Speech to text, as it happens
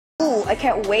Ooh, I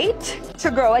can't wait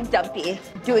to grow a dumpy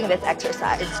doing this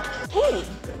exercise. Hey.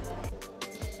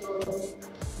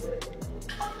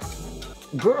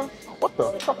 Girl, what the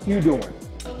fuck are you doing?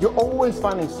 You're always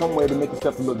finding some way to make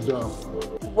yourself look dumb.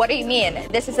 What do you mean?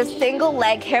 This is a single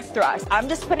leg hip thrust. I'm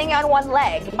just putting on one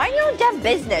leg. Mind your own damn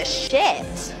business.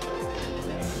 Shit.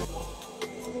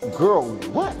 Girl,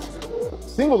 what?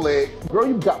 Single leg? Girl,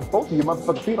 you got both of your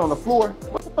motherfucking feet on the floor.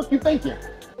 What the fuck you thinking?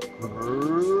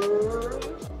 Girl,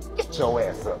 get your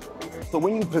ass up. So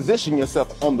when you position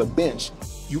yourself on the bench,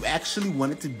 You actually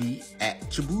want it to be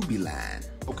at your boobie line.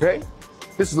 okay?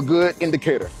 This is a good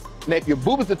indicator. Now, if your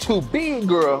boobies are too big,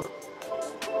 girl,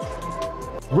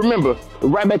 remember,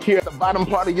 right back here at the bottom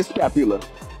part of your scapula.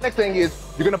 Next thing is,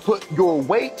 you're gonna put your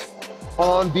weight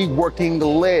on the working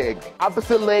leg.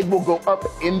 Opposite leg will go up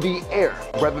in the air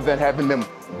rather than having them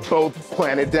both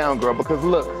planted down, girl, because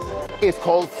look, it's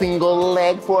called single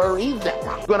leg for a reason.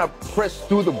 You're gonna press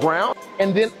through the ground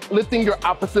and then lifting your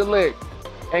opposite leg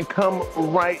and come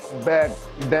right back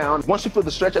down. Once you feel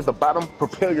the stretch at the bottom,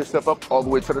 propel yourself up all the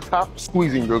way to the top,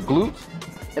 squeezing your glutes,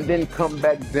 and then come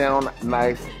back down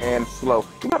nice and slow.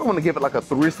 You might want to give it like a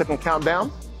 3-second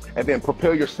countdown, and then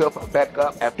propel yourself back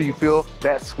up after you feel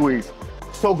that squeeze.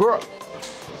 So girl,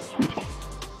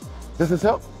 does this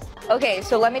help? Okay,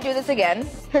 so let me do this again.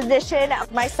 Position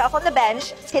myself on the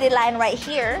bench, titty line right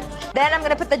here. Then I'm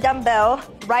gonna put the dumbbell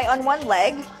right on one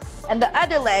leg, and the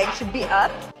other leg should be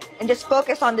up, and just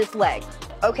focus on this leg.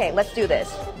 Okay, let's do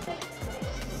this.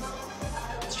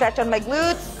 Stretch on my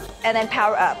glutes, and then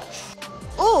power up.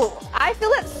 Ooh, I feel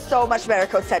it so much better,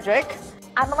 Coach Cedric.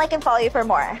 I'm gonna like and follow you for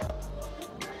more.